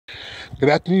Good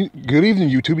afternoon, good evening,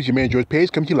 YouTube. It's your man George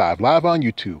Page coming to you live on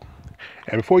YouTube.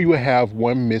 And before you have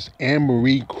one Miss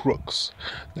Marie Crooks.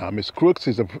 Now, Miss Crooks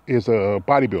is a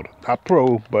bodybuilder, not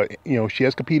pro, but she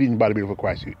has competed in bodybuilding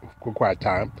for quite a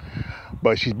time.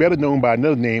 But she's better known by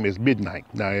another name as Midnight.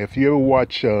 Now, if you ever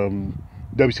watch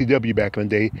WCW back in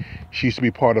the day, she used to be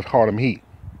part of Harlem Heat.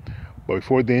 But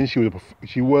before then, she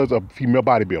was a female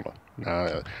bodybuilder. Now,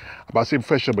 I'm about to say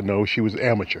professional, but no, she was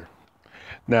amateur.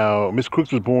 Now, Miss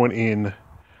Crooks was born in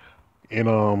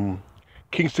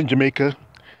Kingston, Jamaica,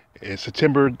 in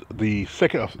September the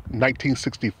 2nd of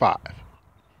 1965.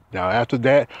 Now, after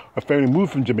that, her family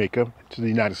moved from Jamaica to the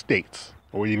United States,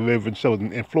 where you live in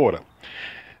Florida.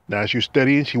 Now, she was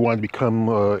studying. She wanted to become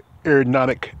an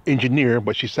aeronautic engineer,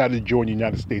 but she decided to join the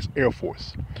United States Air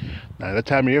Force. Now, at that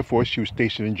time in the Air Force, she was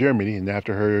stationed in Germany, and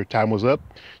after her time was up,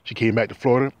 she came back to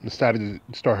Florida and decided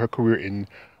to start her career in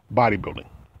bodybuilding.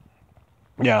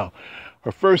 Now,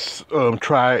 her first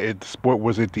try at the sport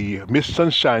was at the Miss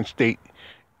Sunshine State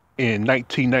in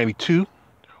 1992,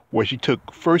 where she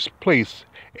took first place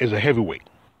as a heavyweight.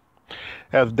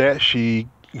 After that, she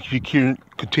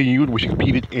continued, where she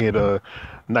competed in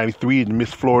 93 in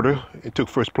Miss Florida and took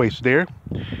first place there.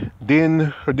 Then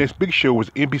her next big show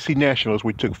was NBC Nationals,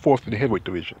 where she took fourth in the heavyweight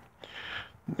division.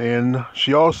 And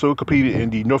she also competed in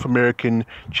the North American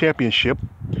Championship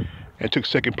and took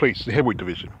second place in the heavyweight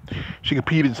division. She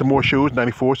competed in some more shows,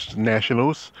 94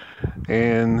 Nationals,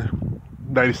 and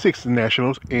 96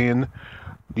 Nationals, and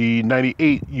the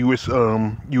 98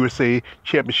 USA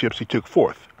Championships, she took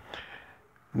fourth.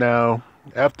 Now,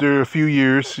 after a few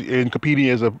years in competing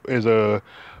as a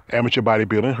amateur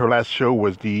bodybuilder, her last show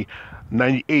was the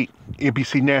 98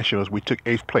 NBC Nationals, we took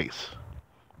eighth place.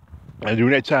 And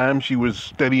during that time, she was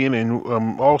studying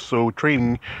and also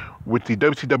training with the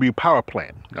WCW Power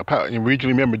Plant. Now,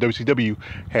 originally, remember, WCW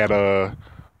had a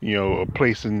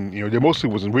place in, they mostly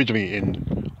was originally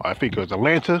in, I think it was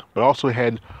Atlanta, but also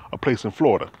had a place in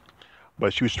Florida.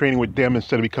 But she was training with them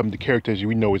instead of becoming the character as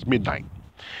we know as Midnight.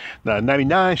 Now, in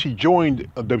 99, she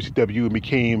joined WCW and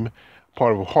became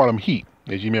part of Harlem Heat.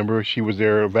 As you remember, she was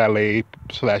their valet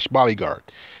 / bodyguard.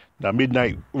 Now,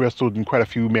 Midnight wrestled in quite a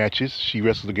few matches. She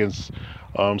wrestled against,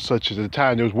 such as at the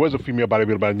time, there was a female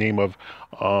bodybuilder by the name of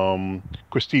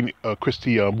Christy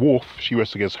Wolf. She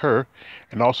wrestled against her,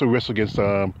 and also wrestled against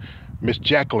Miss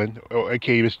Jacqueline, or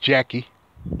aka Miss Jackie,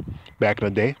 back in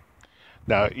the day.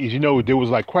 Now, as you know, there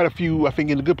was like quite a few, I think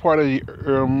in the good part of the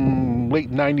late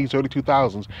 90s, early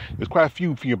 2000s, there's quite a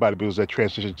few female bodybuilders that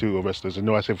transitioned to wrestlers. I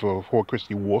know I said for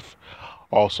Christy Wolf.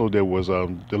 Also, there was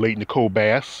the late Nicole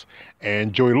Bass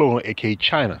and Joey Lowen, aka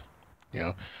China.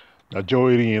 Now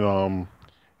Joey and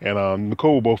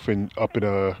Nicole were both up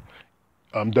in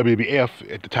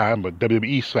WWF at the time, but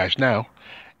WWE / now,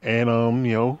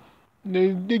 and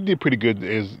they did pretty good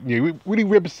as really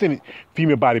represented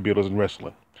female bodybuilders in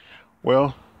wrestling.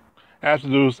 Well,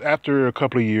 after a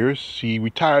couple of years, she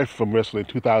retired from wrestling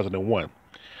in 2001.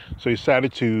 So he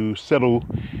decided to settle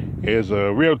as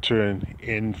a realtor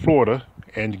in Florida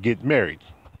and get married.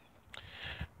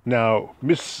 Now,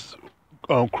 Miss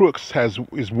Crooks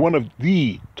is one of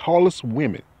the tallest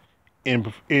women in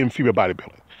female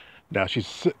bodybuilding. Now,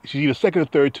 she's either second or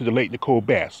third to the late Nicole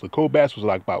Bass. Nicole Bass was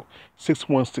like about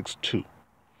 6'1", 6'2".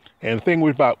 And the thing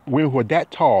about women who are that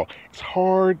tall, it's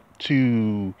hard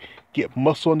to get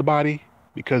muscle on the body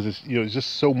because it's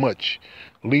just so much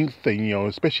length, and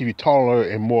especially if you're taller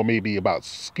and more maybe about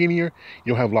skinnier,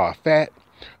 you don't have a lot of fat.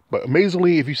 But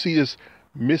amazingly, if you see this,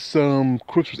 Miss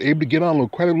Crooks was able to get on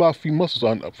quite a lot of few muscles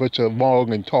on such a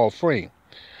long and tall frame.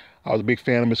 I was a big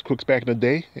fan of Miss Crooks back in the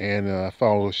day, and I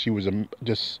found she was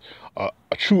just a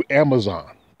true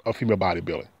Amazon of female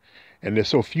bodybuilding. And there's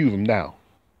so few of them now.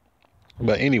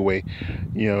 But anyway,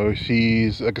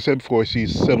 she's, like I said before,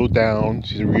 she's settled down.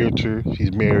 She's a realtor.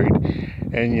 She's married,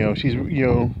 and she's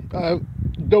I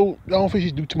don't think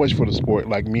she do too much for the sport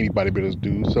like many bodybuilders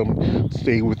do. Some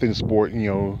stay within the sport,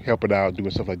 help it out, doing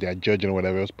stuff like that, judging or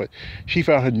whatever else. But she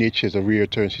found her niche as a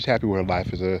realtor, and she's happy with her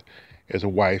life as a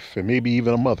wife and maybe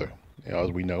even a mother,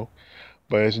 as we know.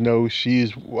 But as you know,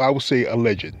 she's, I would say, a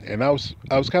legend. And I was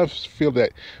kind of feel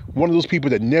that one of those people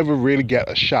that never really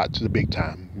got a shot to the big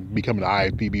time, becoming an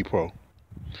IFBB pro.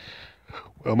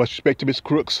 Well, much respect to Miss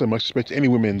Crooks and much respect to any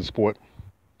women in the sport.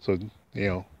 So,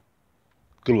 good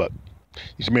luck.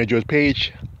 It's your man George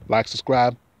Page. Like,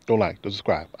 subscribe. Don't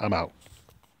subscribe. I'm out.